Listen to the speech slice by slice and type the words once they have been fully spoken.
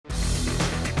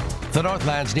The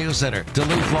Northland's News Center,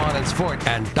 Duluth Lawn and Sport,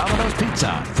 and Domino's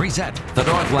Pizza present the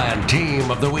Northland Team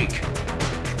of the Week.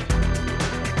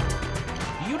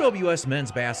 The UWS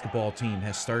men's basketball team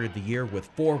has started the year with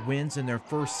 4 wins in their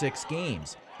first 6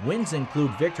 games. Wins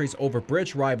include victories over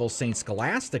bridge rival St.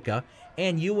 Scholastica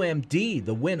and UMD,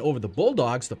 the win over the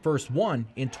Bulldogs, the first one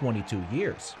in 22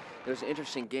 years. It was an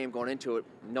interesting game going into it,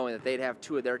 knowing that they'd have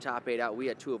 2 of their top 8 out. We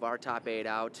had 2 of our top 8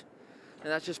 out.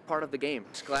 And that's just part of the game.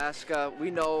 Scholastica, we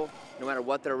know no matter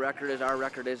what their record is, our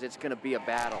record is, it's going to be a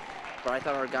battle. But I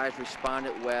thought our guys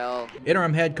responded well.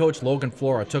 Interim head coach Logan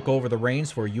Flora took over the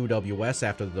reins for UWS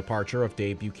after the departure of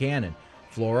Dave Buchanan.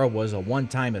 Flora was a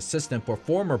one-time assistant for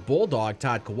former Bulldog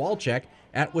Todd Kowalczyk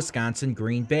at Wisconsin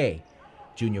Green Bay.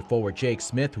 Junior forward Jake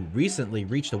Smith, who recently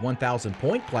reached a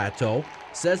 1,000-point plateau,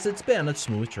 says it's been a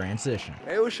smooth transition.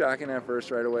 It was shocking at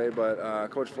first right away, but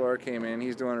Coach Flora came in.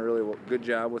 He's doing a really good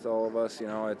job with all of us. You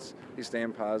know, he's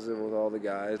staying positive with all the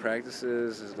guys.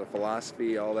 Practices, the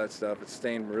philosophy, all that stuff, it's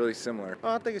staying really similar.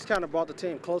 I think it's kind of brought the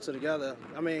team closer together.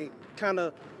 I mean, kind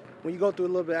of when you go through a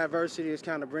little bit of adversity, it's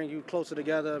kind of bring you closer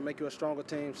together, make you a stronger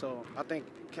team. So I think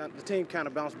the team kind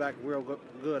of bounced back real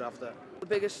good off that. The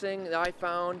biggest thing that I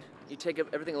found, you take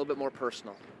everything a little bit more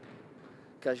personal.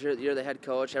 Because you're the head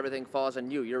coach, everything falls on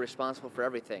you. You're responsible for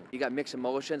everything. You got mixed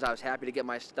emotions. I was happy to get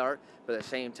my start, but at the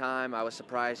same time, I was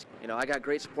surprised. You know, I got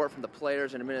great support from the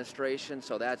players and administration,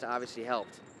 so that's obviously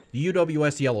helped. The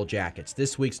UWS Yellow Jackets,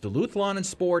 this week's Duluth Lawn and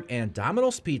Sport and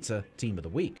Domino's Pizza Team of the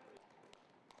Week.